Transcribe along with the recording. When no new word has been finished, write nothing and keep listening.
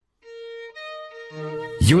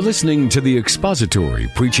You're listening to the expository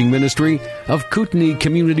preaching ministry of Kootenai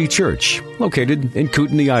Community Church, located in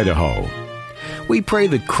Kootenai, Idaho. We pray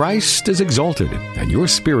that Christ is exalted and your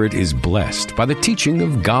spirit is blessed by the teaching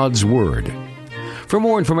of God's Word. For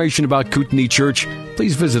more information about Kootenai Church,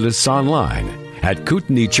 please visit us online at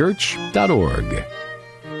kootenaichurch.org.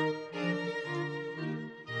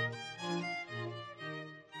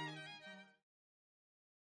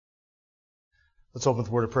 Let's open with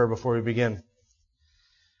a word of prayer before we begin.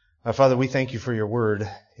 Father, we thank you for your word.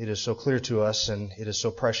 It is so clear to us and it is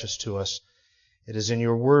so precious to us. It is in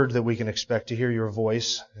your word that we can expect to hear your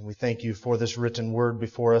voice, and we thank you for this written word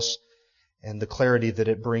before us and the clarity that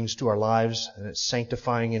it brings to our lives and its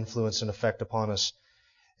sanctifying influence and effect upon us.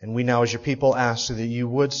 And we now as your people ask that you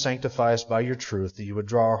would sanctify us by your truth, that you would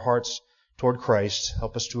draw our hearts toward Christ.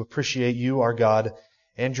 Help us to appreciate you, our God,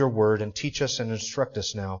 and your word, and teach us and instruct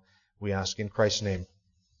us now. We ask in Christ's name.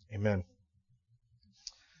 Amen.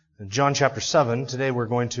 In John chapter 7, today we're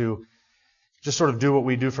going to just sort of do what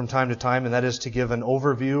we do from time to time, and that is to give an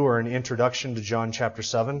overview or an introduction to John chapter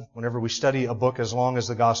 7. Whenever we study a book as long as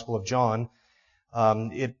the Gospel of John,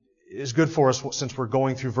 it is good for us, since we're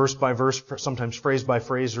going through verse by verse, sometimes phrase by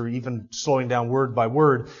phrase, or even slowing down word by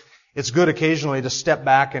word. It's good occasionally to step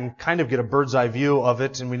back and kind of get a bird's eye view of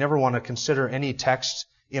it, and we never want to consider any text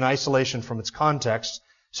in isolation from its context.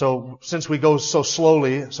 So since we go so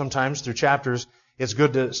slowly sometimes through chapters, it's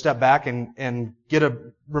good to step back and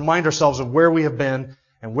remind ourselves of where we have been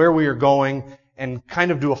and where we are going and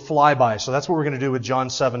kind of do a flyby. So that's what we're going to do with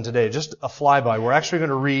John 7 today, just a flyby. We're actually going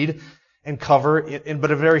to read and cover, in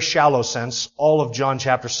but a very shallow sense, all of John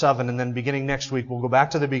chapter 7, and then beginning next week we'll go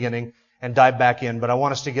back to the beginning and dive back in. But I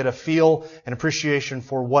want us to get a feel and appreciation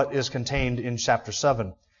for what is contained in chapter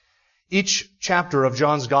 7. Each chapter of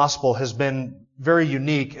John's Gospel has been very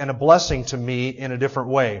unique and a blessing to me in a different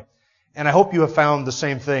way. And I hope you have found the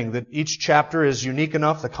same thing, that each chapter is unique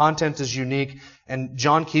enough, the content is unique, and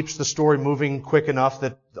John keeps the story moving quick enough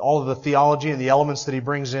that all of the theology and the elements that he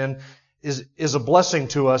brings in is a blessing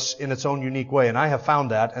to us in its own unique way. And I have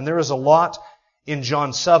found that. And there is a lot in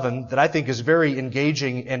John 7 that I think is very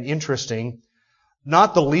engaging and interesting,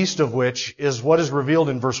 not the least of which is what is revealed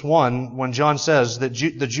in verse 1 when John says that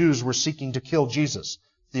the Jews were seeking to kill Jesus,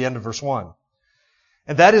 the end of verse 1.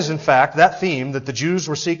 And that is, in fact, that theme, that the Jews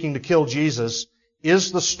were seeking to kill Jesus,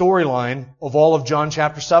 is the storyline of all of John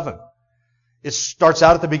chapter 7. It starts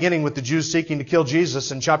out at the beginning with the Jews seeking to kill Jesus,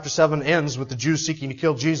 and chapter 7 ends with the Jews seeking to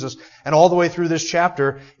kill Jesus. And all the way through this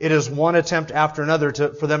chapter, it is one attempt after another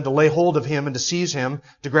for them to lay hold of him and to seize him,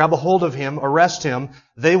 to grab a hold of him, arrest him.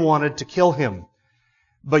 They wanted to kill him.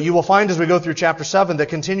 But you will find as we go through chapter 7 that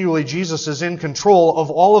continually Jesus is in control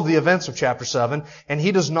of all of the events of chapter 7, and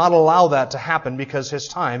he does not allow that to happen because his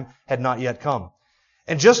time had not yet come.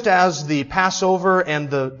 And just as the Passover and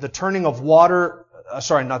the turning of water,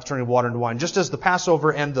 not the turning of water into wine, just as the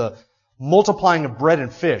Passover and the multiplying of bread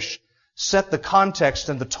and fish set the context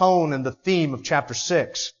and the tone and the theme of chapter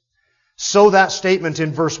 6, so that statement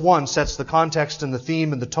in verse 1 sets the context and the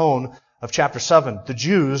theme and the tone of chapter 7. The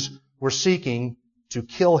Jews were seeking to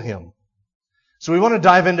kill him. So we want to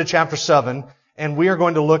dive into chapter 7, and we are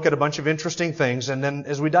going to look at a bunch of interesting things. And then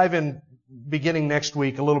as we dive in beginning next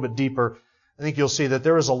week a little bit deeper, I think you'll see that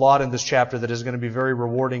there is a lot in this chapter that is going to be very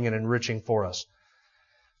rewarding and enriching for us.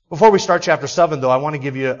 Before we start chapter 7, though, I want to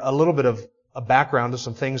give you a little bit of a background of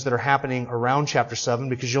some things that are happening around chapter 7,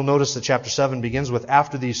 because you'll notice that chapter 7 begins with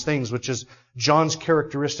 "after these things," which is John's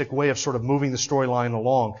characteristic way of sort of moving the storyline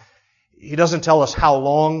along. He doesn't tell us how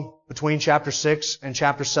long between chapter 6 and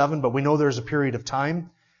chapter 7, but we know there's a period of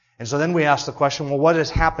time. And so then we ask the question, well, what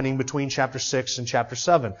is happening between chapter 6 and chapter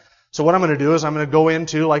 7? So what I'm going to do is I'm going to go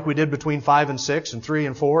into, like we did between 5 and 6 and 3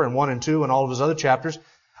 and 4 and 1 and 2 and all of his other chapters,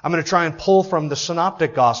 I'm going to try and pull from the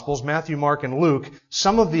synoptic Gospels, Matthew, Mark, and Luke,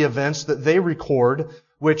 some of the events that they record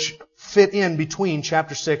which fit in between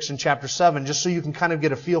chapter 6 and chapter 7, just so you can kind of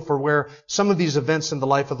get a feel for where some of these events in the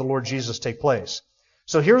life of the Lord Jesus take place.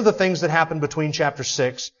 So here are the things that happen between chapter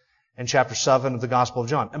 6 and chapter 7 of the Gospel of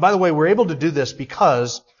John. And by the way, we're able to do this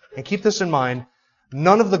because, and keep this in mind,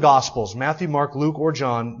 none of the Gospels, Matthew, Mark, Luke, or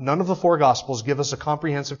John, none of the four Gospels give us a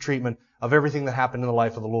comprehensive treatment of everything that happened in the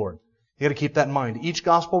life of the Lord. You got to keep that in mind. Each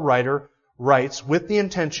Gospel writer writes with the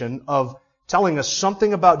intention of telling us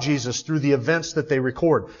something about Jesus through the events that they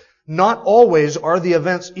record. Not always are the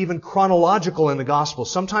events even chronological in the Gospel.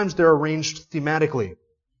 Sometimes they're arranged thematically.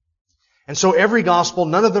 And so every Gospel,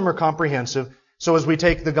 none of them are comprehensive. So as we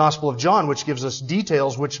take the Gospel of John, which gives us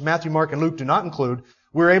details which Matthew, Mark, and Luke do not include,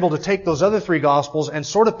 we're able to take those other three Gospels and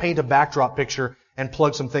sort of paint a backdrop picture and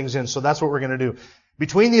plug some things in. So that's what we're going to do.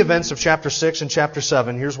 Between the events of chapter 6 and chapter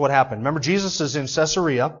 7, here's what happened. Remember, Jesus is in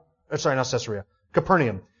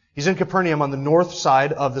Capernaum. He's in Capernaum on the north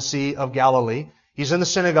side of the Sea of Galilee. He's in the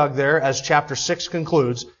synagogue there as chapter 6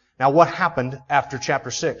 concludes. Now, what happened after chapter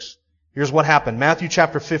 6? Here's what happened. Matthew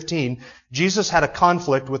chapter 15, Jesus had a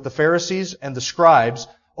conflict with the Pharisees and the scribes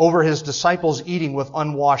over his disciples eating with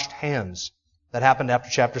unwashed hands. That happened after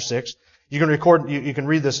chapter 6. You can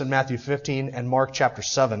read this in Matthew 15 and Mark chapter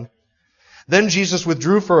 7. Then Jesus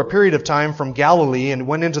withdrew for a period of time from Galilee and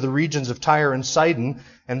went into the regions of Tyre and Sidon,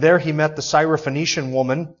 and there he met the Syrophoenician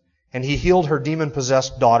woman, and he healed her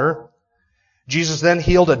demon-possessed daughter. Jesus then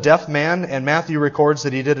healed a deaf man, and Matthew records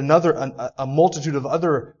that he did a multitude of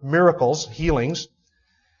other miracles, healings.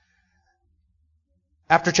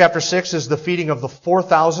 After chapter 6 is the feeding of the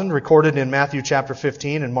 4,000, recorded in Matthew chapter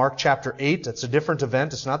 15 and Mark chapter 8. It's a different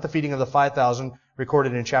event. It's not the feeding of the 5,000,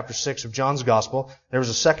 recorded in chapter 6 of John's Gospel. There was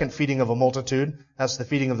a second feeding of a multitude. That's the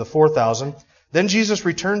feeding of the 4,000. Then Jesus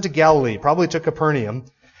returned to Galilee, probably to Capernaum,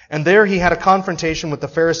 and there he had a confrontation with the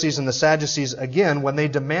Pharisees and the Sadducees again when they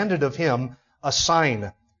demanded of him a sign.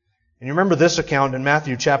 And you remember this account in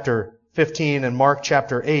Matthew chapter 15 and Mark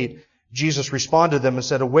chapter 8. Jesus responded to them and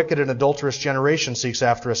said, "A wicked and adulterous generation seeks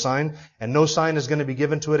after a sign, and no sign is going to be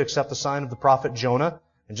given to it except the sign of the prophet Jonah.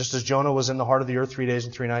 And just as Jonah was in the heart of the earth 3 days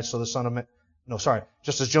and 3 nights, so the Son of Man..."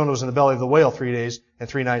 Just as Jonah was in the belly of the whale 3 days and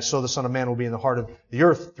 3 nights, so the Son of Man will be in the heart of the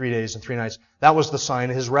earth 3 days and 3 nights. That was the sign,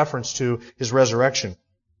 his reference to his resurrection.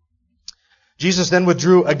 Jesus then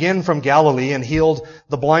withdrew again from Galilee and healed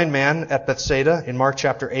the blind man at Bethsaida in Mark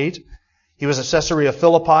chapter 8. He was at Caesarea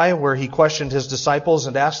Philippi where he questioned his disciples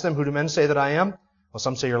and asked them, "Who do men say that I am?" Well,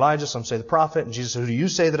 some say you're Elijah, some say the prophet. And Jesus said, "Who do you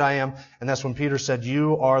say that I am?" And that's when Peter said,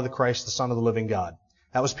 "You are the Christ, the Son of the living God."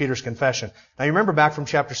 That was Peter's confession. Now you remember back from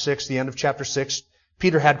chapter 6, the end of chapter 6,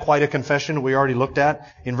 Peter had quite a confession that we already looked at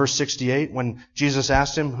in verse 68 when Jesus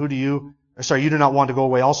asked him, "You do not want to go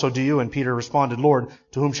away also, do you?" And Peter responded, "Lord,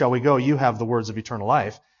 to whom shall we go? You have the words of eternal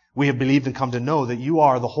life. We have believed and come to know that you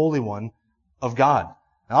are the Holy One of God."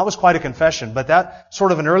 Now that was quite a confession, but that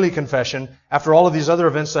sort of an early confession, after all of these other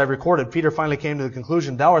events that I've recorded, Peter finally came to the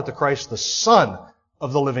conclusion, "Thou art the Christ, the Son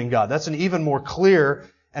of the living God." That's an even more clear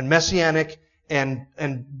and messianic and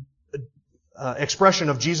expression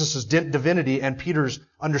of Jesus' divinity and Peter's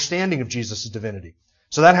understanding of Jesus' divinity.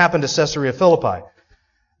 So that happened at Caesarea Philippi.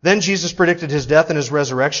 Then Jesus predicted his death and his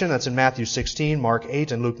resurrection. That's in Matthew 16, Mark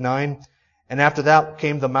 8, and Luke 9. And after that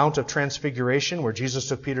came the Mount of Transfiguration, where Jesus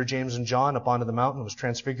took Peter, James, and John up onto the mountain and was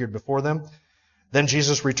transfigured before them. Then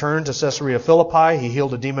Jesus returned to Caesarea Philippi. He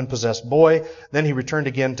healed a demon-possessed boy. Then he returned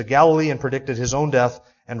again to Galilee and predicted his own death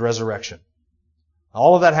and resurrection.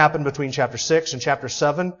 All of that happened between chapter 6 and chapter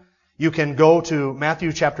 7. You can go to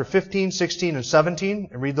Matthew chapter 15, 16, and 17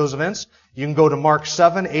 and read those events. You can go to Mark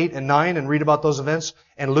 7, 8, and 9 and read about those events.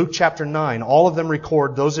 And Luke chapter 9. All of them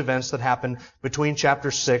record those events that happened between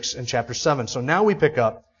chapter 6 and chapter 7. So now we pick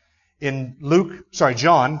up in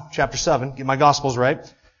John chapter 7. Get my Gospels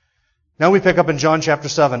right. Now we pick up in John chapter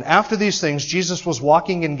 7. After these things, Jesus was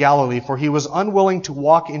walking in Galilee, for he was unwilling to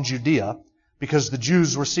walk in Judea because the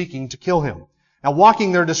Jews were seeking to kill him. Now,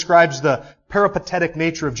 walking there describes the peripatetic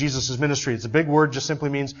nature of Jesus' ministry. It's a big word, just simply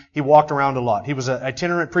means he walked around a lot. He was an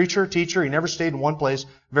itinerant preacher, teacher. He never stayed in one place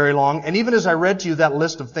very long. And even as I read to you that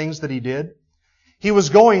list of things that he did, he was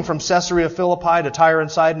going from Caesarea Philippi to Tyre and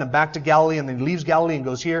Sidon and back to Galilee, and then he leaves Galilee and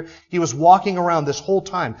goes here. He was walking around this whole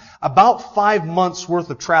time. About 5 months worth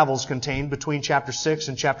of travels contained between chapter 6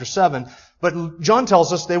 and chapter 7. But John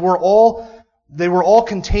tells us they were all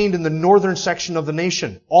contained in the northern section of the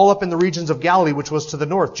nation, all up in the regions of Galilee, which was to the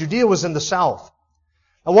north. Judea was in the south.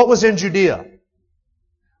 Now what was in Judea?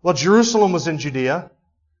 Well, Jerusalem was in Judea.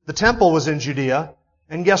 The temple was in Judea.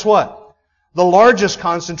 And guess what? The largest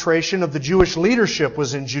concentration of the Jewish leadership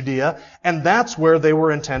was in Judea, and that's where they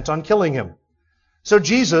were intent on killing him. So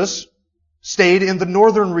Jesus stayed in the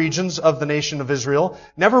northern regions of the nation of Israel,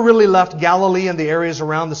 never really left Galilee and the areas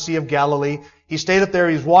around the Sea of Galilee. He stayed up there,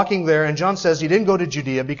 he was walking there, and John says he didn't go to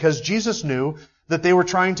Judea because Jesus knew that they were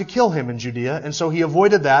trying to kill him in Judea, and so he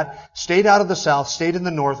avoided that, stayed out of the south, stayed in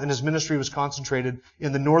the north, and his ministry was concentrated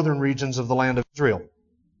in the northern regions of the land of Israel.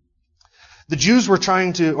 The Jews were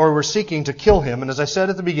were seeking to kill him, and as I said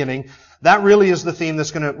at the beginning, that really is the theme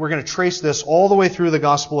we're going to trace this all the way through the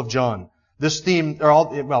Gospel of John. This theme, for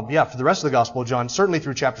the rest of the Gospel of John, certainly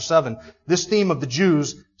through chapter 7, this theme of the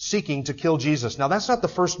Jews seeking to kill Jesus. Now that's not the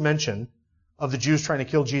first mention of the Jews trying to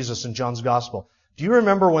kill Jesus in John's Gospel. Do you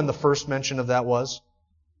remember when the first mention of that was? Do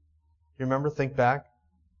you remember? Think back.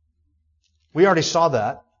 We already saw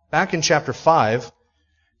that. Back in chapter 5.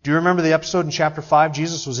 Do you remember the episode in chapter 5?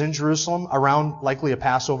 Jesus was in Jerusalem around likely a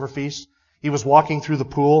Passover feast. He was walking through the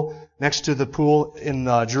pool, next to the pool in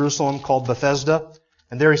Jerusalem called Bethesda.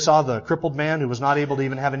 And there he saw the crippled man who was not able to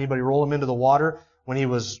even have anybody roll him into the water when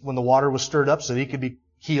the water was stirred up so that he could be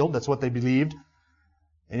healed. That's what they believed.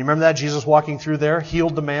 And you remember that? Jesus walking through there,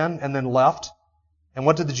 healed the man, and then left. And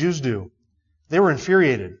what did the Jews do? They were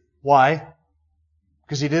infuriated. Why?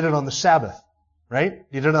 Because he did it on the Sabbath. Right?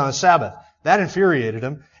 He did it on the Sabbath. That infuriated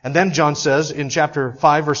him. And then John says in chapter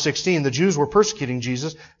 5 verse 16, the Jews were persecuting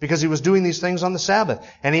Jesus because he was doing these things on the Sabbath.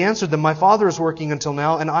 And he answered them, my Father is working until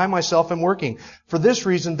now, and I myself am working. For this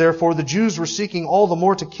reason, therefore, the Jews were seeking all the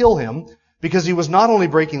more to kill him, because he was not only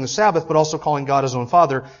breaking the Sabbath, but also calling God his own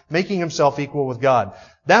Father, making himself equal with God.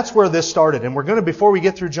 That's where this started. And before we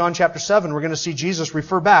get through John chapter 7, we're going to see Jesus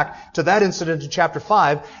refer back to that incident in chapter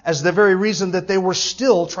 5 as the very reason that they were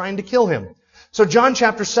still trying to kill him. So John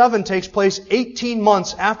chapter 7 takes place 18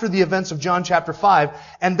 months after the events of John chapter 5,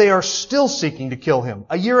 and they are still seeking to kill him.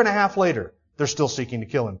 A year and a half later, they're still seeking to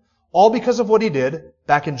kill him. All because of what he did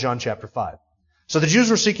back in John chapter 5. So the Jews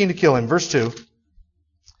were seeking to kill him. Verse 2,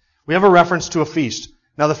 we have a reference to a feast.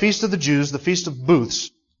 Now the feast of the Jews, the feast of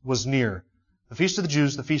booths, was near. The feast of the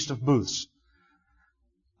Jews, the feast of booths.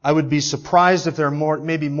 I would be surprised if there are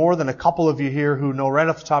maybe more than a couple of you here who know right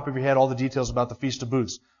off the top of your head all the details about the Feast of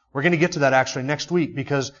Booths. We're going to get to that actually next week,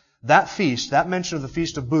 because that feast, that mention of the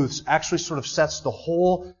Feast of Booths, actually sort of sets the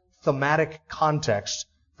whole thematic context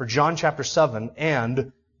for John chapter 7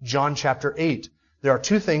 and John chapter 8. There are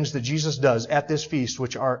two things that Jesus does at this feast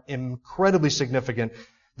which are incredibly significant,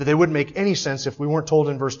 that they wouldn't make any sense if we weren't told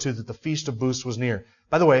in verse 2 that the Feast of Booths was near.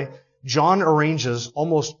 By the way, John arranges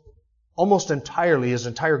almost entirely his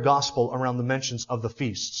entire gospel around the mentions of the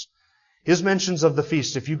feasts. His mentions of the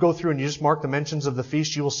feast, if you go through and you just mark the mentions of the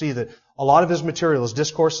feast, you will see that a lot of his material, his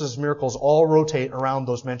discourses, miracles, all rotate around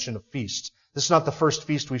those mention of feasts. This is not the first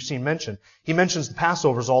feast we've seen mentioned. He mentions the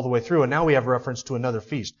Passovers all the way through, and now we have reference to another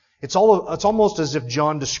feast. It's almost as if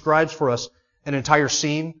John describes for us an entire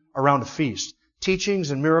scene around a feast.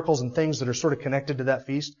 Teachings and miracles and things that are sort of connected to that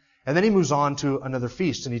feast. And then he moves on to another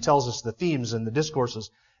feast, and he tells us the themes and the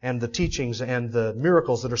discourses and the teachings and the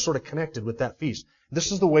miracles that are sort of connected with that feast.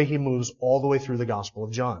 This is the way he moves all the way through the Gospel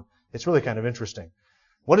of John. It's really kind of interesting.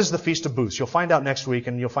 What is the Feast of Booths? You'll find out next week,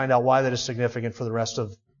 and you'll find out why that is significant for the rest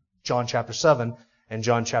of John chapter 7 and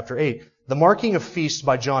John chapter 8. The marking of feasts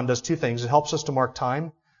by John does two things. It helps us to mark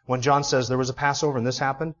time. When John says there was a Passover and this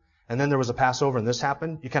happened, and then there was a Passover and this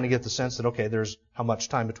happened, you kind of get the sense that, okay, there's how much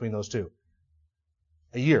time between those two?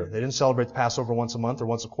 A year. They didn't celebrate the Passover once a month or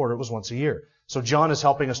once a quarter. It was once a year. So John is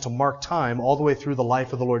helping us to mark time all the way through the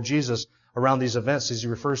life of the Lord Jesus around these events as he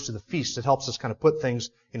refers to the feast. It helps us kind of put things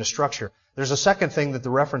in a structure. There's a second thing that the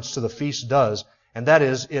reference to the feast does, and that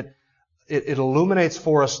is it illuminates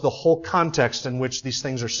for us the whole context in which these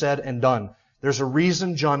things are said and done. There's a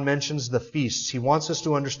reason John mentions the feasts. He wants us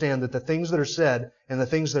to understand that the things that are said and the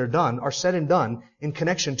things that are done are said and done in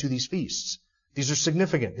connection to these feasts. These are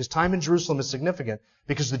significant. His time in Jerusalem is significant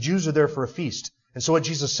because the Jews are there for a feast. And so what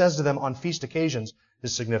Jesus says to them on feast occasions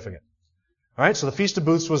is significant. All right, so the Feast of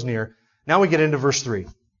Booths was near. Now we get into verse 3.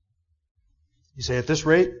 You say, at this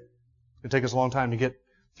rate, it's going to take us a long time to get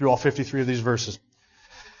through all 53 of these verses.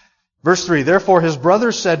 Verse 3, therefore his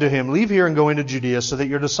brothers said to him, leave here and go into Judea so that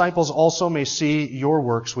your disciples also may see your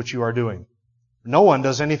works which you are doing. No one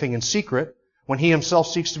does anything in secret when he himself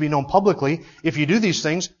seeks to be known publicly. If you do these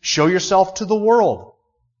things, show yourself to the world.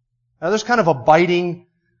 Now there's kind of a biting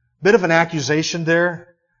bit of an accusation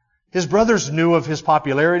there. His brothers knew of his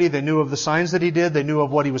popularity. They knew of the signs that he did. They knew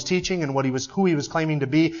of what he was teaching and who he was claiming to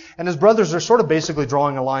be. And his brothers are sort of basically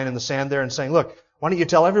drawing a line in the sand there and saying, look, why don't you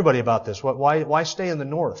tell everybody about this? Why stay in the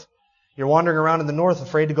north? You're wandering around in the north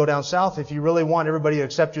afraid to go down south. If you really want everybody to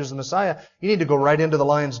accept you as the Messiah, you need to go right into the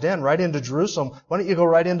lion's den, right into Jerusalem. Why don't you go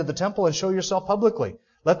right into the temple and show yourself publicly?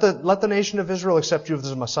 Let the nation of Israel accept you as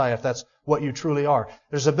the Messiah if that's what you truly are.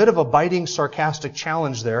 There's a bit of a biting, sarcastic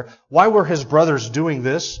challenge there. Why were his brothers doing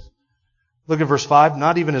this? Look at verse 5.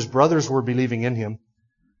 Not even his brothers were believing in him.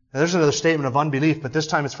 Now there's another statement of unbelief, but this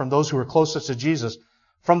time it's from those who were closest to Jesus,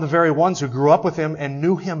 from the very ones who grew up with him and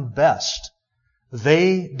knew him best.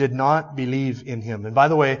 They did not believe in him. And by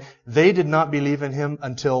the way, they did not believe in him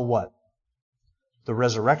until what? The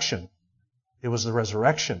resurrection. It was the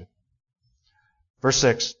resurrection. Verse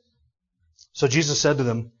 6. So Jesus said to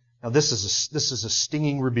them, now this is a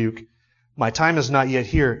stinging rebuke. My time is not yet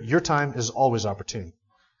here. Your time is always opportune.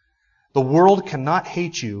 The world cannot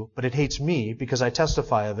hate you, but it hates me because I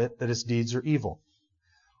testify of it that its deeds are evil.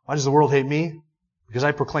 Why does the world hate me? Because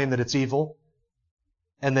I proclaim that it's evil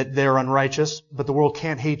and that they're unrighteous, but the world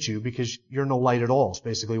can't hate you because you're no light at all, is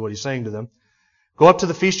basically what he's saying to them. Go up to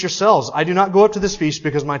the feast yourselves. I do not go up to this feast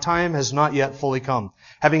because my time has not yet fully come.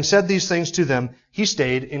 Having said these things to them, he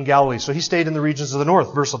stayed in Galilee. So he stayed in the regions of the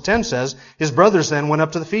north. Verse 10 says, his brothers then went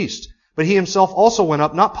up to the feast. But he himself also went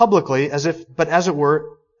up, not publicly, but as it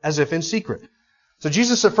were, as if in secret. So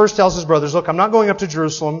Jesus at first tells his brothers, look, I'm not going up to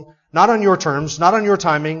Jerusalem, not on your terms, not on your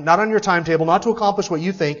timing, not on your timetable, not to accomplish what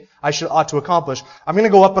you think I ought to accomplish. I'm going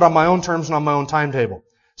to go up, but on my own terms and on my own timetable.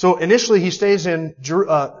 So initially he stays in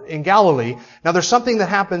Galilee. Now there's something that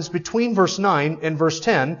happens between verse 9 and verse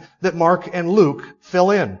 10 that Mark and Luke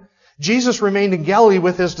fill in. Jesus remained in Galilee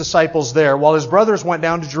with his disciples there, while his brothers went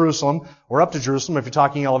down to Jerusalem, or up to Jerusalem if you're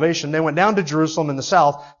talking elevation. They went down to Jerusalem in the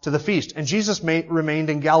south to the feast, and Jesus remained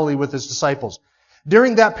in Galilee with his disciples.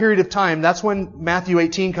 During that period of time, that's when Matthew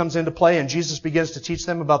 18 comes into play, and Jesus begins to teach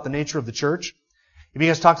them about the nature of the church. He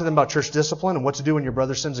begins to talk to them about church discipline and what to do when your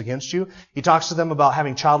brother sins against you. He talks to them about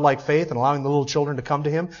having childlike faith and allowing the little children to come to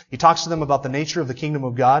him. He talks to them about the nature of the kingdom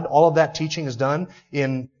of God. All of that teaching is done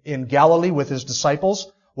in Galilee with his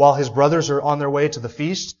disciples, while his brothers are on their way to the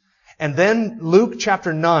feast. And then Luke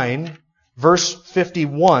chapter 9, verse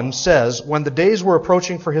 51 says, when the days were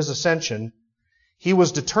approaching for his ascension, he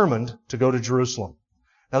was determined to go to Jerusalem.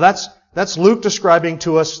 Now that's Luke describing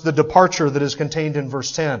to us the departure that is contained in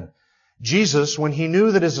verse 10. Jesus, when he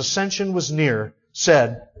knew that his ascension was near,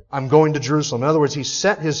 said, I'm going to Jerusalem. In other words, he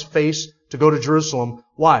set his face to go to Jerusalem.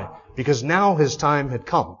 Why? Because now his time had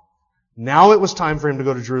come. Now it was time for him to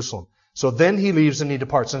go to Jerusalem. So then he leaves and he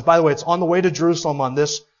departs. And by the way, it's on the way to Jerusalem on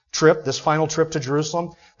this trip, this final trip to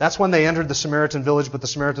Jerusalem. That's when they entered the Samaritan village, but the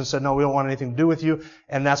Samaritans said, no, we don't want anything to do with you.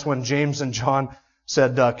 And that's when James and John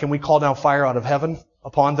said, can we call down fire out of heaven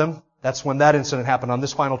upon them? That's when that incident happened on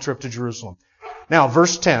this final trip to Jerusalem. Now,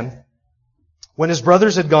 verse 10, when his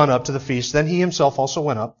brothers had gone up to the feast, then he himself also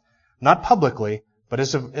went up, not publicly, but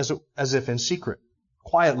as if in secret,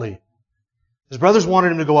 quietly. His brothers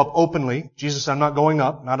wanted him to go up openly. Jesus said, I'm not going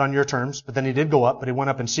up, not on your terms. But then he did go up, but he went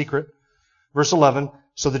up in secret. Verse 11,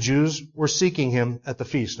 so the Jews were seeking him at the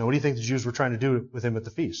feast. Now what do you think the Jews were trying to do with him at the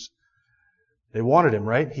feast? They wanted him,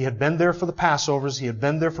 right? He had been there for the Passovers. He had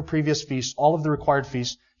been there for previous feasts, all of the required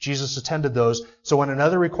feasts. Jesus attended those. So when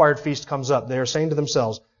another required feast comes up, they are saying to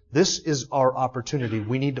themselves, this is our opportunity.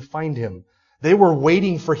 We need to find him. They were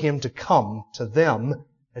waiting for him to come to them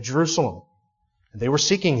at Jerusalem. And they were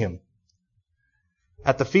seeking him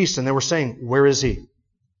at the feast, and they were saying, where is he?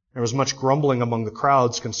 There was much grumbling among the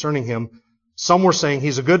crowds concerning him. Some were saying,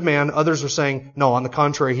 he's a good man. Others were saying, no, on the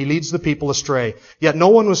contrary, he leads the people astray. Yet no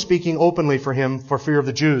one was speaking openly for him for fear of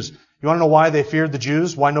the Jews. You want to know why they feared the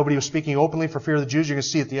Jews? Why nobody was speaking openly for fear of the Jews? You're going to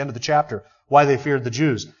see at the end of the chapter why they feared the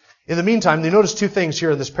Jews. In the meantime, they notice two things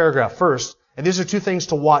here in this paragraph. First, and these are two things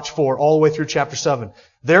to watch for all the way through chapter 7.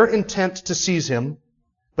 Their intent to seize him,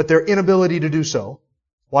 but their inability to do so.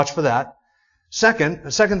 Watch for that. The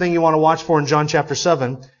second thing you want to watch for in John chapter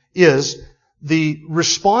 7 is the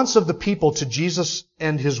response of the people to Jesus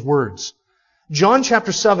and his words. John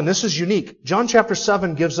chapter 7, this is unique. John chapter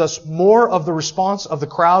 7 gives us more of the response of the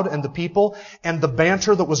crowd and the people and the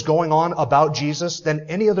banter that was going on about Jesus than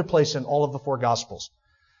any other place in all of the four Gospels.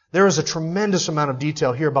 There is a tremendous amount of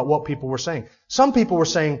detail here about what people were saying. Some people were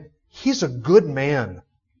saying, he's a good man.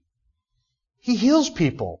 He heals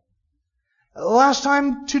people. Last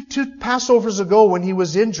time, two Passovers ago, when he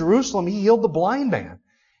was in Jerusalem, he healed the blind man.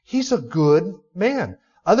 He's a good man.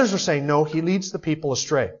 Others are saying, no, he leads the people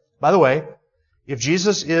astray. By the way, if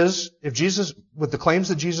Jesus, with the claims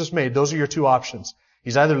that Jesus made, those are your two options.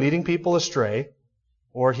 He's either leading people astray,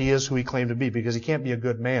 or he is who he claimed to be, because he can't be a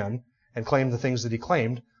good man and claim the things that he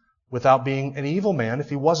claimed without being an evil man if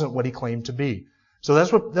he wasn't what he claimed to be. So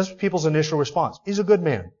that's what people's initial response. He's a good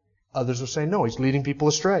man. Others were saying, no, he's leading people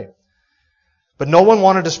astray. But no one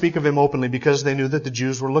wanted to speak of him openly because they knew that the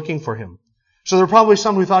Jews were looking for him. So there were probably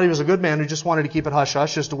some who thought he was a good man who just wanted to keep it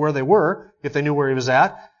hush-hush as to where they were, if they knew where he was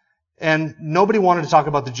at. And nobody wanted to talk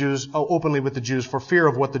about the Jews openly with the Jews for fear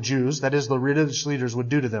of what the Jews, that is the religious leaders, would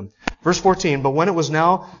do to them. Verse 14, but when it was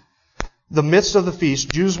now the midst of the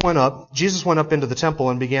feast, Jesus went up into the temple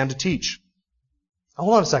and began to teach.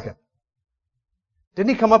 Hold on a second. Didn't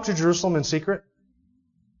he come up to Jerusalem in secret?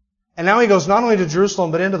 And now he goes not only to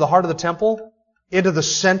Jerusalem, but into the heart of the temple, into the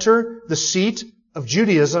center, the seat of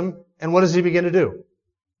Judaism. And what does he begin to do?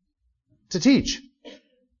 To teach.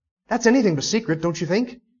 That's anything but secret, don't you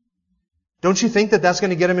think? Don't you think that that's going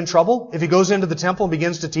to get him in trouble? If he goes into the temple and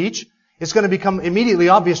begins to teach, it's going to become immediately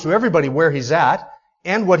obvious to everybody where he's at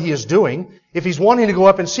and what he is doing. If he's wanting to go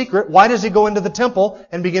up in secret, why does he go into the temple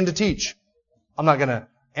and begin to teach? I'm not going to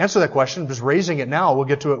answer that question. I'm just raising it now. We'll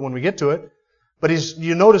get to it when we get to it. But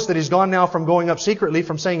you notice that he's gone now from going up secretly,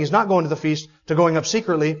 from saying he's not going to the feast, to going up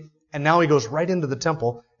secretly. and now he goes right into the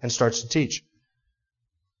temple and starts to teach.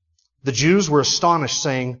 The Jews were astonished,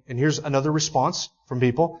 saying, and here's another response from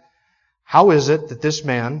people, how is it that this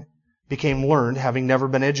man became learned, having never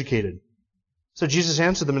been educated? So Jesus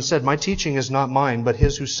answered them and said, my teaching is not mine, but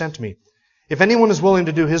his who sent me. If anyone is willing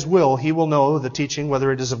to do his will, he will know the teaching,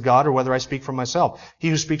 whether it is of God or whether I speak from myself. He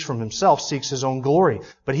who speaks from himself seeks his own glory.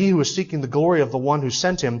 But he who is seeking the glory of the one who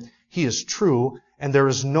sent him, he is true, and there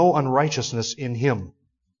is no unrighteousness in him.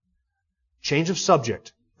 Change of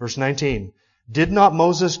subject. Verse 19. Did not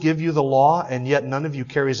Moses give you the law, and yet none of you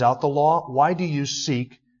carries out the law? Why do you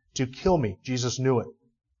seek to kill me? Jesus knew it.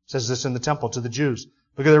 Says this in the temple to the Jews.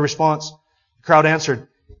 Look at their response. The crowd answered,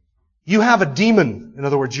 you have a demon. In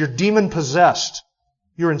other words, you're demon-possessed.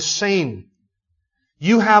 You're insane.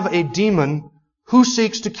 You have a demon who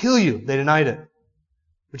seeks to kill you. They denied it.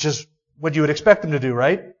 Which is what you would expect them to do,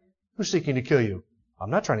 right? Who's seeking to kill you? I'm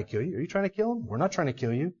not trying to kill you. Are you trying to kill him? We're not trying to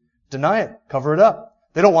kill you. Deny it. Cover it up.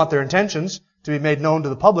 They don't want their intentions to be made known to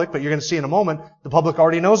the public, but you're going to see in a moment, the public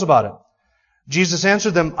already knows about it. Jesus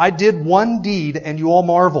answered them, I did one deed, and you all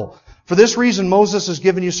marvel. For this reason Moses has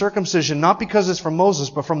given you circumcision, not because it's from Moses,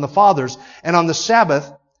 but from the fathers. And on the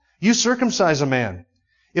Sabbath, you circumcise a man.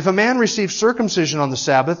 If a man receives circumcision on the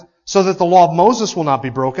Sabbath, so that the law of Moses will not be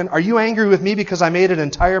broken, are you angry with me because I made an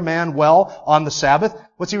entire man well on the Sabbath?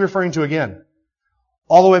 What's he referring to again?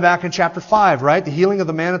 All the way back in chapter 5, right? The healing of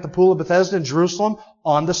the man at the pool of Bethesda in Jerusalem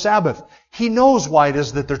on the Sabbath. He knows why it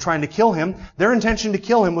is that they're trying to kill him. Their intention to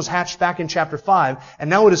kill him was hatched back in chapter 5, and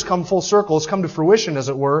now it has come full circle. It's come to fruition, as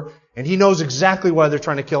it were, and he knows exactly why they're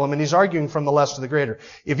trying to kill him, and he's arguing from the less to the greater.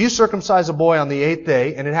 If you circumcise a boy on the 8th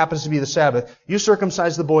day, and it happens to be the Sabbath, you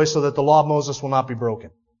circumcise the boy so that the law of Moses will not be broken.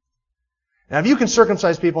 Now, if you can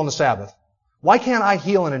circumcise people on the Sabbath, why can't I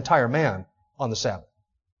heal an entire man on the Sabbath?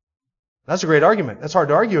 That's a great argument. That's hard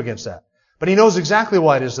to argue against that. But he knows exactly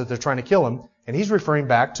why it is that they're trying to kill him, and he's referring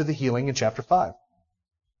back to the healing in chapter 5.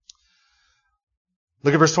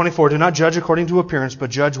 Look at verse 24. Do not judge according to appearance,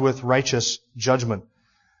 but judge with righteous judgment.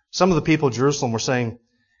 Some of the people of Jerusalem were saying,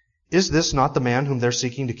 is this not the man whom they're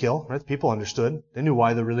seeking to kill? Right? The people understood. They knew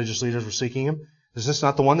why the religious leaders were seeking him. Is this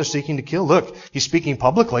not the one they're seeking to kill? Look, he's speaking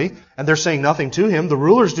publicly, and they're saying nothing to him. The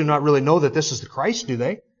rulers do not really know that this is the Christ, do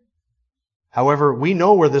they? However, we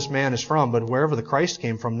know where this man is from, but wherever the Christ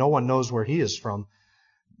came from, no one knows where he is from.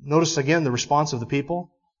 Notice again the response of the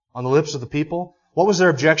people, on the lips of the people. What was their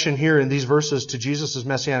objection here in these verses to Jesus'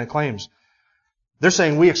 messianic claims? They're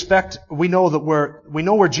saying, we know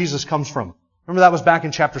where Jesus comes from. Remember that was back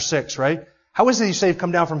in chapter 6, right? How is it you say you've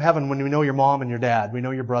come down from heaven when we know your mom and your dad? We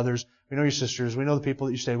know your brothers. We know your sisters. We know the people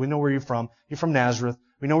that you stayed. We know where you're from. You're from Nazareth.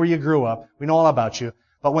 We know where you grew up. We know all about you.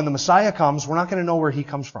 But when the Messiah comes, we're not going to know where he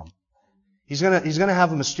comes from. He's going to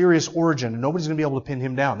have a mysterious origin, and nobody's going to be able to pin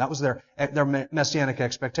him down. That was their messianic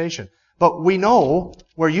expectation. But we know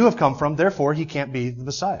where you have come from, therefore he can't be the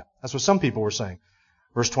Messiah. That's what some people were saying.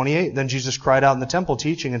 Verse 28, then Jesus cried out in the temple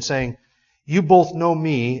teaching and saying, you both know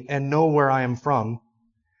me and know where I am from,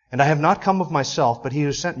 and I have not come of myself, but he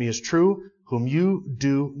who sent me is true, whom you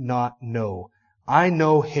do not know. I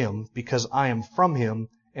know him because I am from him,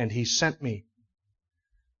 and he sent me.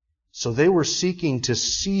 So they were seeking to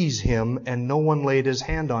seize him, and no one laid his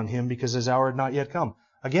hand on him because his hour had not yet come.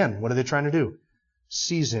 Again, what are they trying to do?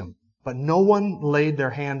 Seize him. But no one laid their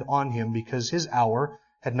hand on him because his hour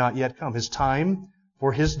had not yet come. His time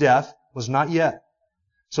for his death was not yet.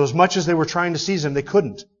 So as much as they were trying to seize him, they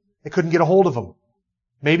couldn't. They couldn't get a hold of him.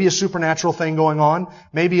 Maybe a supernatural thing going on,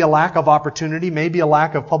 maybe a lack of opportunity, maybe a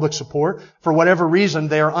lack of public support. For whatever reason,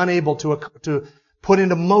 they are unable to put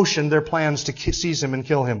into motion their plans to seize him and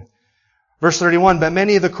kill him. Verse 31, but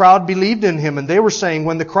many of the crowd believed in him, and they were saying,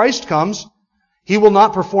 when the Christ comes, he will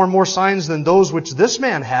not perform more signs than those which this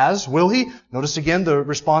man has, will he? Notice again the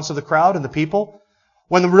response of the crowd and the people.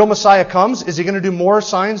 When the real Messiah comes, is he going to do more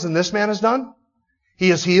signs than this man has done? He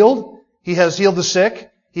has healed. He has healed the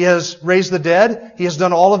sick. He has raised the dead. He has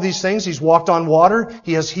done all of these things. He's walked on water.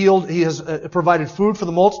 He has healed. He has provided food for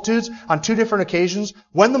the multitudes on 2 different occasions.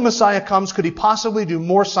 When the Messiah comes, could he possibly do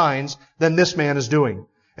more signs than this man is doing?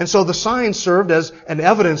 And so the signs served as an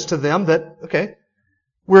evidence to them that, okay,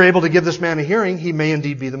 we're able to give this man a hearing. He may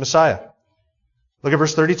indeed be the Messiah. Look at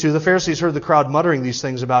verse 32. The Pharisees heard the crowd muttering these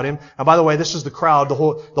things about him. Now, by the way, this is the crowd, the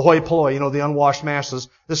hoi polloi, the unwashed masses.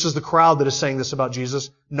 This is the crowd that is saying this about Jesus,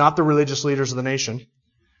 not the religious leaders of the nation.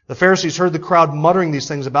 The Pharisees heard the crowd muttering these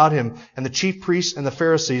things about him, and the chief priests and the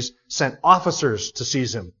Pharisees sent officers to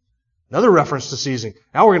seize him. Another reference to seizing.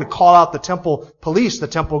 Now we're going to call out the temple police, the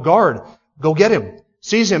temple guard. Go get him.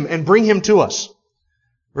 Seize him and bring him to us.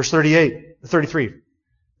 Verse 33.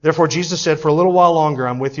 Therefore Jesus said, for a little while longer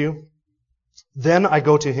I'm with you, Then I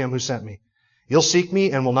go to him who sent me. You'll seek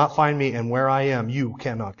me and will not find me, and where I am, you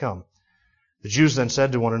cannot come. The Jews then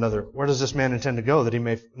said to one another, where does this man intend to go that he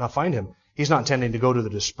may not find him? He's not intending to go to the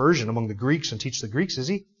dispersion among the Greeks and teach the Greeks, is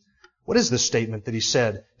he? What is this statement that he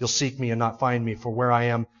said, you'll seek me and not find me, for where I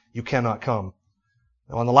am, you cannot come?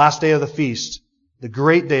 Now on the last day of the feast, the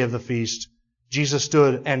great day of the feast, Jesus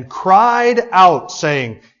stood and cried out,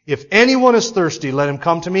 saying, if anyone is thirsty, let him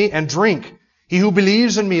come to me and drink. He who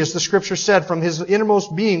believes in me, as the Scripture said, from his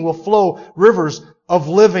innermost being will flow rivers of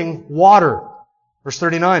living water. Verse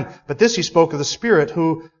 39, but this he spoke of the Spirit,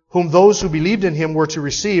 whom those who believed in him were to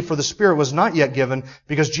receive, for the Spirit was not yet given,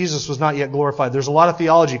 because Jesus was not yet glorified. There's a lot of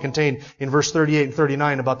theology contained in verse 38 and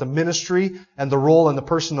 39 about the ministry and the role and the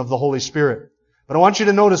person of the Holy Spirit. But I want you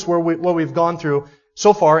to notice what we've gone through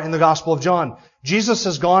so far in the Gospel of John. Jesus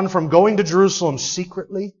has gone from going to Jerusalem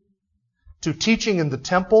secretly to teaching in the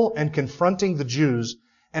temple and confronting the Jews,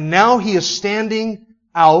 and now he is standing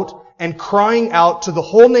out and crying out to the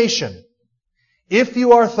whole nation, if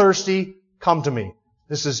you are thirsty, come to me.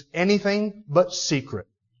 This is anything but secret,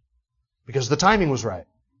 because the timing was right.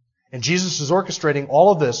 And Jesus is orchestrating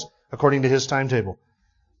all of this according to his timetable.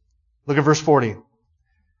 Look at verse 40.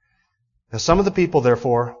 Now some of the people,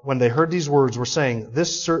 therefore, when they heard these words, were saying,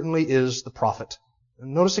 this certainly is the prophet.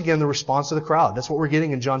 And notice again the response of the crowd. That's what we're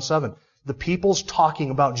getting in John 7. The people's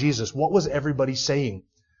talking about Jesus. What was everybody saying?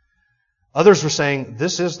 Others were saying,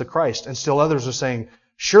 this is the Christ. And still others were saying,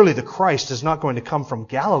 surely the Christ is not going to come from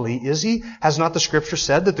Galilee, is he? Has not the Scripture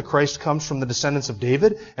said that the Christ comes from the descendants of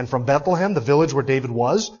David and from Bethlehem, the village where David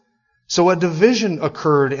was? So a division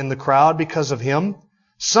occurred in the crowd because of him.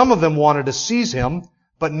 Some of them wanted to seize him,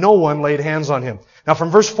 but no one laid hands on him. Now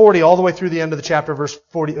from verse 40 all the way through the end of the chapter, verse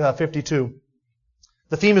 52,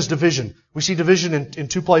 the theme is division. We see division in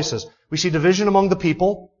two places. We see division among the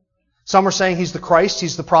people. Some are saying he's the Christ,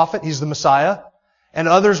 he's the prophet, he's the Messiah. And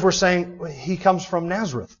others were saying he comes from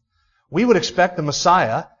Nazareth. We would expect the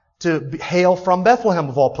Messiah to hail from Bethlehem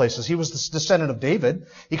of all places. He was the descendant of David.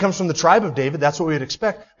 He comes from the tribe of David. That's what we would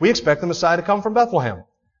expect. We expect the Messiah to come from Bethlehem.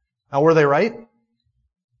 Now were they right?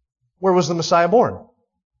 Where was the Messiah born?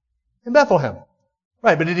 In Bethlehem.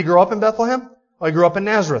 Right, but did he grow up in Bethlehem? Well, he grew up in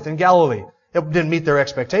Nazareth, in Galilee. It didn't meet their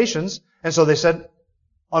expectations. And so they said,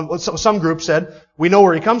 some group said, we know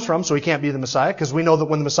where he comes from, so he can't be the Messiah, because we know that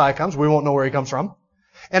when the Messiah comes, we won't know where he comes from.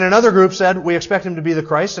 And another group said, we expect him to be the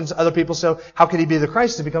Christ. And other people said, how could he be the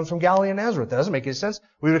Christ if he comes from Galilee and Nazareth? That doesn't make any sense.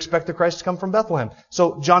 We would expect the Christ to come from Bethlehem.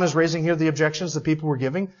 So John is raising here the objections that people were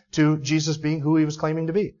giving to Jesus being who he was claiming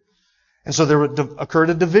to be. And so there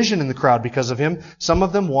occurred a division in the crowd because of him. Some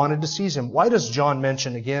of them wanted to seize him. Why does John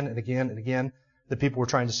mention again and again and again that people were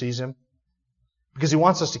trying to seize him? Because he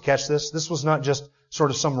wants us to catch this. This was not just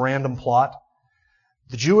sort of some random plot.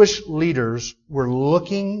 The Jewish leaders were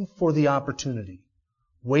looking for the opportunity,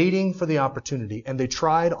 waiting for the opportunity, and they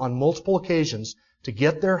tried on multiple occasions to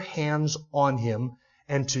get their hands on him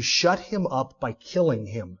and to shut him up by killing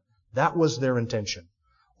him. That was their intention.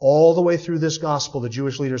 All the way through this gospel, the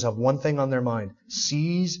Jewish leaders have one thing on their mind: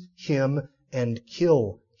 seize him and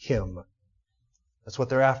kill him. That's what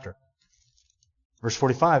they're after. Verse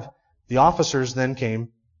 45, the officers then came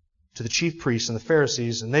to the chief priests and the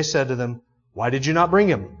Pharisees, and they said to them, why did you not bring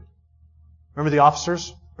him? Remember the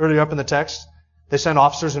officers earlier up in the text? They sent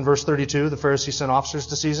officers in verse 32. The Pharisees sent officers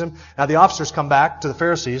to seize him. Now the officers come back to the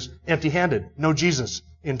Pharisees empty-handed. No Jesus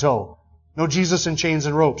in tow. No Jesus in chains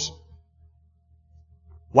and ropes.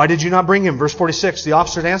 Why did you not bring him? Verse 46, the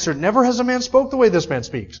officers answered, never has a man spoke the way this man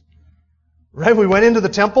speaks. Right? We went into the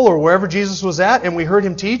temple or wherever Jesus was at and we heard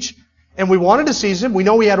him teach and we wanted to seize him. We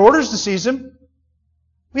know we had orders to seize him.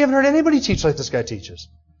 We haven't heard anybody teach like this guy teaches.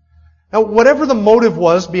 Now, whatever the motive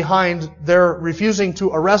was behind their refusing to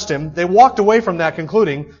arrest him, they walked away from that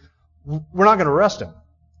concluding, we're not going to arrest him.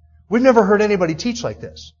 We've never heard anybody teach like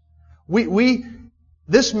this.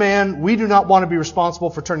 This man, we do not want to be responsible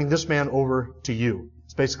for turning this man over to you.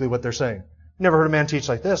 It's basically what they're saying. Never heard a man teach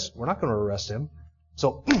like this. We're not going to arrest him.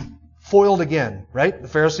 So, foiled again, right? The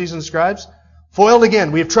Pharisees and the scribes. Foiled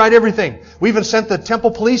again. We have tried everything. We even sent the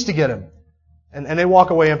temple police to get him. And they walk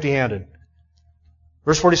away empty-handed.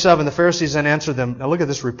 Verse 47, the Pharisees then answered them, now look at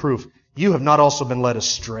this reproof. You have not also been led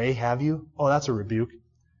astray, have you? Oh, that's a rebuke.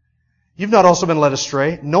 You've not also been led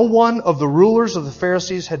astray. No one of the rulers of the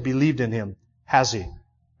Pharisees had believed in him, has he?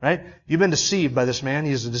 Right? You've been deceived by this man.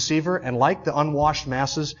 He is a deceiver. And like the unwashed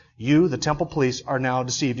masses, you, the temple police, are now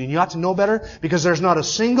deceived. And you ought to know better because there's not a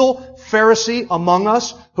single Pharisee among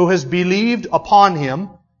us who has believed upon him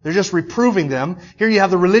They're just reproving them. Here you have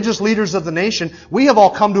the religious leaders of the nation. We have all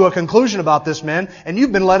come to a conclusion about this man, and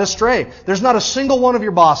you've been led astray. There's not a single one of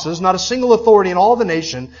your bosses, not a single authority in all the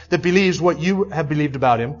nation that believes what you have believed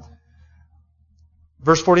about him.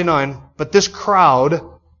 Verse 49, but this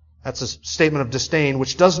crowd, that's a statement of disdain,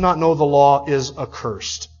 which does not know the law is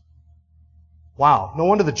accursed. Wow, no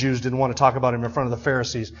wonder the Jews didn't want to talk about him in front of the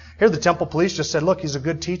Pharisees. Here the temple police just said, look, he's a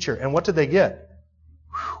good teacher. And what did they get?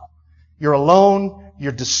 Whew. You're alone,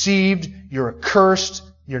 you're deceived, you're accursed,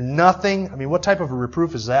 you're nothing. I mean, what type of a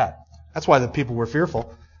reproof is that? That's why the people were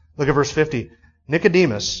fearful. Look at verse 50.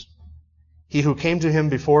 Nicodemus, he who came to him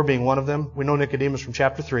before, being one of them, we know Nicodemus from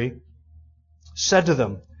chapter 3, said to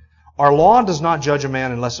them, our law does not judge a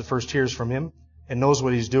man unless it first hears from him and knows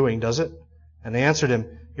what he's doing, does it? And they answered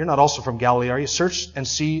him, you're not also from Galilee, are you? Search and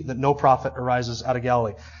see that no prophet arises out of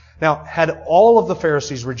Galilee. Now, had all of the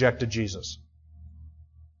Pharisees rejected Jesus?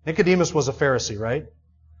 Nicodemus was a Pharisee, right?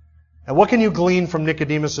 And what can you glean from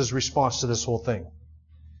Nicodemus' response to this whole thing?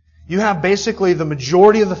 You have basically the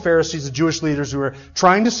majority of the Pharisees, the Jewish leaders, who are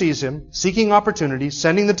trying to seize him, seeking opportunity,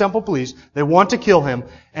 sending the temple police. They want to kill him.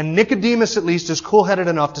 And Nicodemus, at least, is cool-headed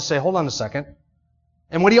enough to say, hold on a second.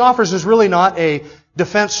 And what he offers is really not a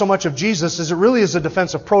defense so much of Jesus as it really is a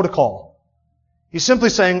defense of protocol. He's simply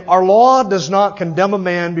saying, our law does not condemn a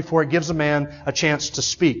man before it gives a man a chance to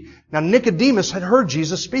speak. Now, Nicodemus had heard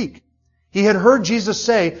Jesus speak. He had heard Jesus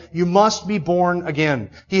say, you must be born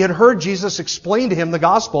again. He had heard Jesus explain to him the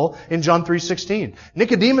gospel in John 3:16.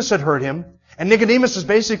 Nicodemus had heard him, and Nicodemus is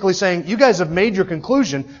basically saying, you guys have made your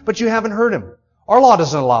conclusion, but you haven't heard him. Our law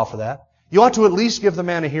doesn't allow for that. You ought to at least give the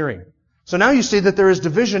man a hearing. So now you see that there is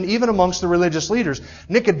division even amongst the religious leaders.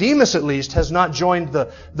 Nicodemus, at least, has not joined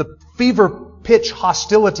the fever pitch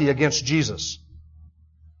hostility against Jesus.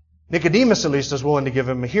 Nicodemus, at least, is willing to give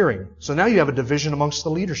him a hearing. So now you have a division amongst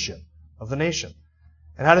the leadership of the nation.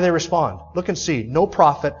 And how do they respond? Look and see. No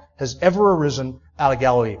prophet has ever arisen out of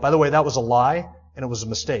Galilee. By the way, that was a lie and it was a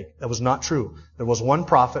mistake. That was not true. There was one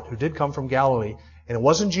prophet who did come from Galilee, and it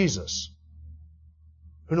wasn't Jesus.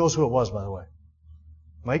 Who knows who it was, by the way?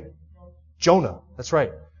 Mike? Jonah. That's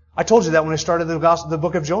right. I told you that when I started the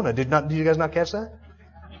book of Jonah. Did you guys not catch that?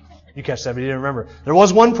 You catch that, but you didn't remember. There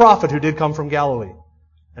was one prophet who did come from Galilee,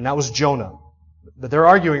 and that was Jonah. But they're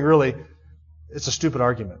arguing, really, it's a stupid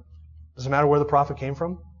argument. Does it matter where the prophet came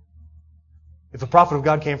from? If the prophet of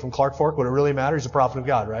God came from Clark Fork, would it really matter? He's a prophet of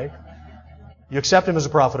God, right? You accept him as a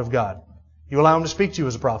prophet of God. You allow him to speak to you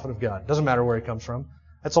as a prophet of God. Doesn't matter where he comes from.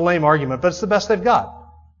 That's a lame argument, but it's the best they've got.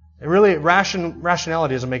 And really,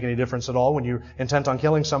 rationality doesn't make any difference at all when you're intent on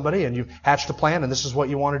killing somebody and you've hatched a plan and this is what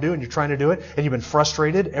you want to do and you're trying to do it and you've been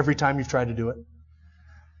frustrated every time you've tried to do it.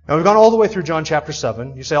 Now, we've gone all the way through John chapter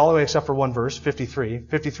 7. You say all the way except for one verse, 53.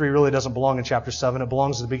 53 really doesn't belong in chapter 7. It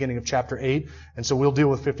belongs at the beginning of chapter 8. And so we'll deal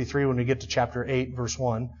with 53 when we get to chapter 8, verse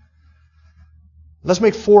 1. Let's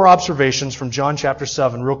make 4 observations from John chapter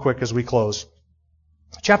 7 real quick as we close.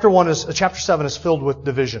 Chapter 7 is filled with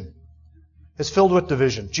division. It's filled with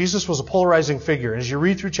division. Jesus was a polarizing figure. And as you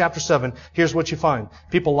read through chapter 7, here's what you find.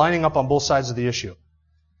 People lining up on both sides of the issue.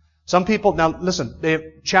 Some people, now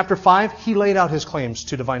listen, chapter 5, he laid out his claims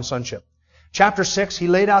to divine sonship. Chapter 6, he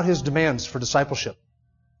laid out his demands for discipleship.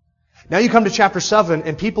 Now you come to chapter 7,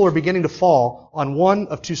 and people are beginning to fall on one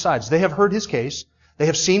of two sides. They have heard his case, they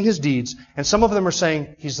have seen his deeds, and some of them are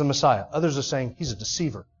saying he's the Messiah. Others are saying he's a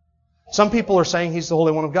deceiver. Some people are saying he's the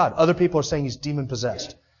Holy One of God. Other people are saying he's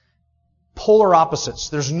demon-possessed. Polar opposites.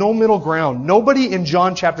 There's no middle ground. Nobody in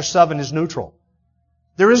John chapter 7 is neutral.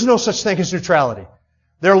 There is no such thing as neutrality.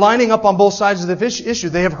 They're lining up on both sides of the issue.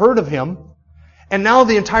 They have heard of him, and now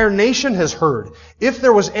the entire nation has heard. If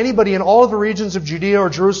there was anybody in all of the regions of Judea or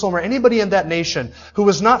Jerusalem or anybody in that nation who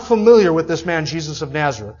was not familiar with this man, Jesus of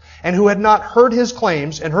Nazareth, and who had not heard his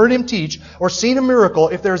claims and heard him teach or seen a miracle,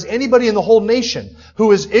 if there's anybody in the whole nation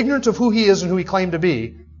who is ignorant of who he is and who he claimed to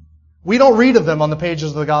be, we don't read of them on the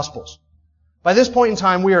pages of the Gospels. By this point in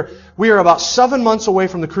time, we are about 7 months away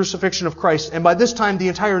from the crucifixion of Christ, and by this time the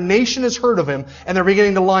entire nation has heard of him, and they're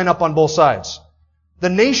beginning to line up on both sides. The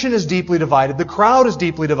nation is deeply divided, the crowd is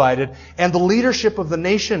deeply divided, and the leadership of the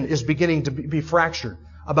nation is beginning to be fractured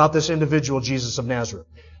about this individual, Jesus of Nazareth.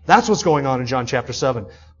 That's what's going on in John chapter 7.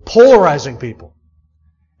 Polarizing people.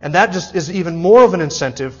 And that just is even more of an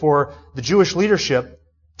incentive for the Jewish leadership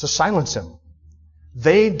to silence him.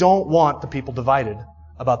 They don't want the people divided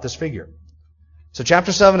about this figure. So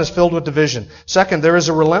chapter 7 is filled with division. Second, there is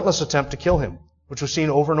a relentless attempt to kill him, which we've seen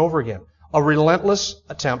over and over again. A relentless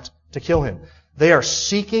attempt to kill him. They are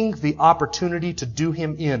seeking the opportunity to do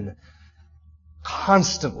him in.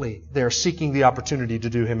 Constantly, they are seeking the opportunity to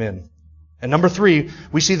do him in. And number 3,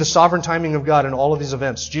 we see the sovereign timing of God in all of these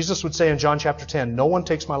events. Jesus would say in John chapter 10, "No one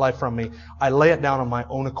takes my life from me. I lay it down on my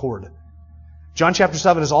own accord." John chapter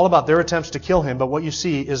 7 is all about their attempts to kill him, but what you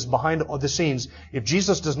see is behind the scenes, if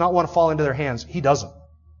Jesus does not want to fall into their hands, he doesn't.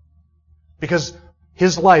 Because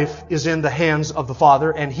his life is in the hands of the Father,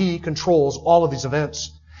 and he controls all of these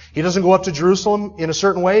events. He doesn't go up to Jerusalem in a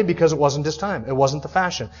certain way because it wasn't his time. It wasn't the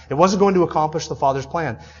fashion. It wasn't going to accomplish the Father's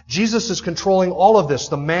plan. Jesus is controlling all of this,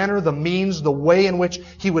 the manner, the means, the way in which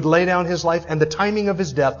he would lay down his life, and the timing of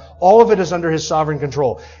his death. All of it is under his sovereign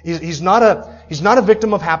control. He's not a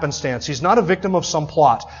victim of happenstance. He's not a victim of some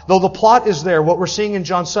plot. Though the plot is there, what we're seeing in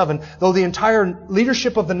John 7, though the entire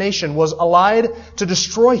leadership of the nation was allied to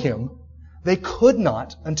destroy him, they could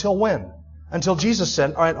not until when? Until Jesus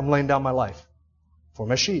said, "All right, I'm laying down my life for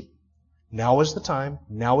my sheep. Now is the time.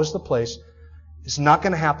 Now is the place." It's not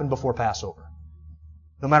going to happen before Passover.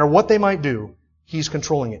 No matter what they might do, he's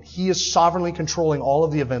controlling it. He is sovereignly controlling all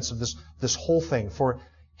of the events of this whole thing for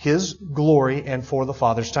his glory and for the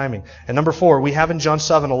Father's timing. And number 4, we have in John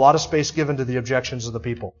 7 a lot of space given to the objections of the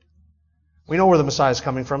people. We know where the Messiah is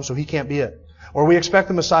coming from, so he can't be it. Or we expect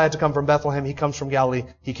the Messiah to come from Bethlehem. He comes from Galilee.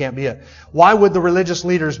 He can't be it. Why would the religious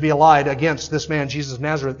leaders be allied against this man, Jesus of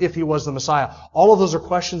Nazareth, if he was the Messiah? All of those are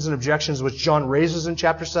questions and objections which John raises in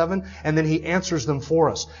chapter 7, and then he answers them for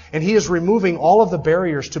us. And he is removing all of the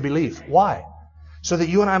barriers to belief. Why? So that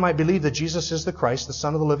you and I might believe that Jesus is the Christ, the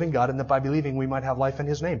Son of the living God, and that by believing we might have life in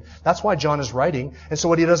his name. That's why John is writing. And so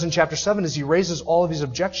what he does in chapter 7 is he raises all of these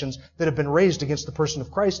objections that have been raised against the person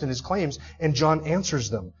of Christ and his claims, and John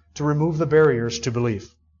answers them to remove the barriers to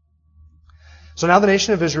belief. So now the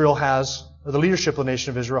nation of Israel the leadership of the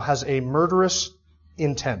nation of Israel has a murderous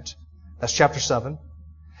intent. That's chapter 7.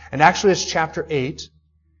 And actually it's chapter 8.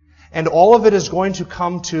 And all of it is going to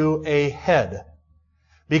come to a head.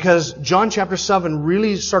 Because John chapter 7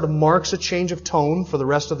 really sort of marks a change of tone for the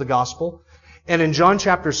rest of the gospel. And in John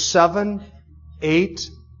chapter 7, 8,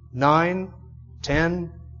 9,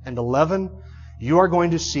 10, and 11, you are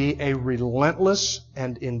going to see a relentless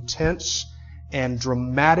and intense and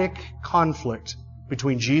dramatic conflict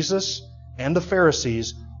between Jesus and the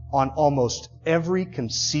Pharisees on almost every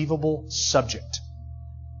conceivable subject.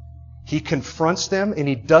 He confronts them and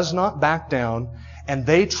he does not back down, and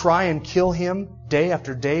they try and kill him day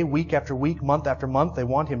after day, week after week, month after month. They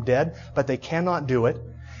want him dead, but they cannot do it.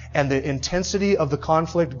 And the intensity of the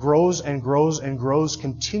conflict grows and grows and grows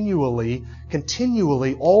continually,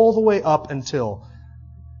 all the way up until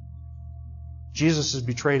Jesus is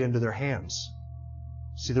betrayed into their hands.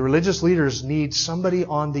 See, the religious leaders need somebody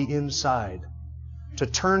on the inside to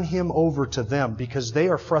turn him over to them because they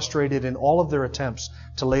are frustrated in all of their attempts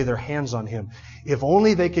to lay their hands on him. If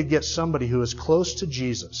only they could get somebody who is close to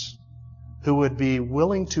Jesus, who would be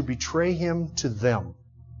willing to betray him to them.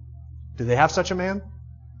 Do they have such a man?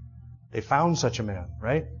 They found such a man,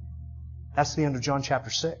 right? That's the end of John chapter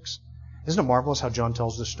 6. Isn't it marvelous how John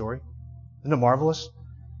tells this story? Isn't it marvelous?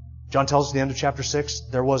 John tells us at the end of chapter 6,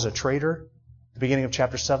 there was a traitor. At the beginning of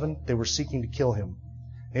chapter 7, they were seeking to kill him.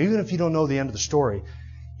 Now, even if you don't know the end of the story,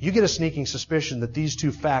 you get a sneaking suspicion that these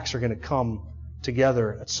two facts are going to come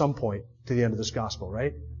together at some point to the end of this gospel,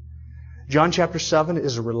 right? John chapter 7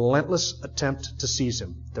 is a relentless attempt to seize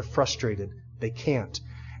him. They're frustrated. They can't.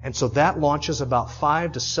 And so that launches about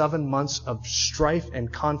 5 to 7 months of strife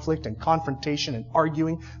and conflict and confrontation and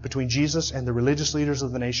arguing between Jesus and the religious leaders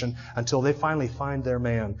of the nation until they finally find their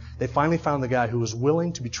man. They finally found the guy who was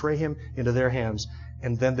willing to betray him into their hands,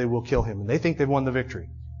 and then they will kill him. And they think they've won the victory.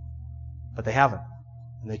 But they haven't.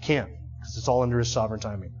 And they can't, because it's all under his sovereign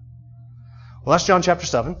timing. Well, that's John chapter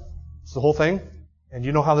 7. It's the whole thing. And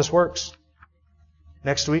you know how this works.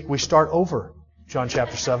 Next week, we start over John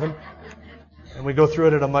chapter 7. And we go through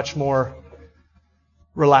it at a much more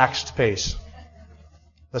relaxed pace.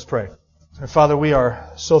 Let's pray. And Father, we are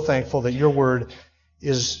so thankful that your word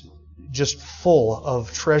is just full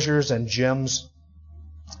of treasures and gems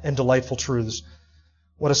and delightful truths.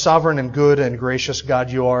 What a sovereign and good and gracious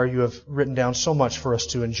God you are. You have written down so much for us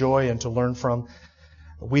to enjoy and to learn from.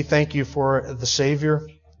 We thank you for the Savior,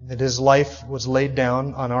 that his life was laid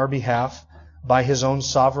down on our behalf by his own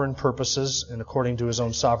sovereign purposes and according to his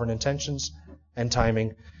own sovereign intentions and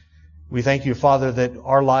timing. We thank you, Father, that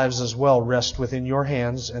our lives as well rest within your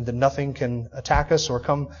hands and that nothing can attack us or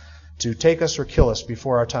come to take us or kill us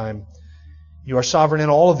before our time. You are sovereign in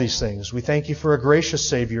all of these things. We thank you for a gracious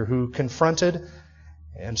Savior who confronted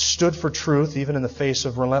and stood for truth even in the face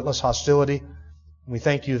of relentless hostility. We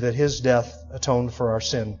thank you that his death atoned for our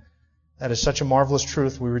sin. That is such a marvelous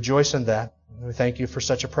truth. We rejoice in that. We thank you for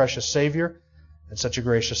such a precious Savior and such a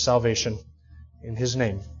gracious salvation. In his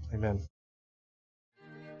name, amen.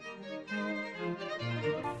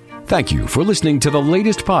 Thank you for listening to the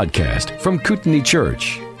latest podcast from Kootenai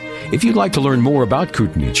Church. If you'd like to learn more about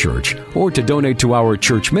Kootenai Church or to donate to our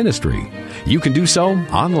church ministry, you can do so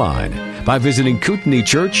online by visiting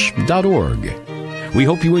kootenaichurch.org. We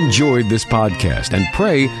hope you enjoyed this podcast and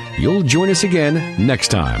pray you'll join us again next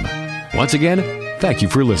time. Once again, thank you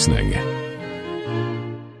for listening.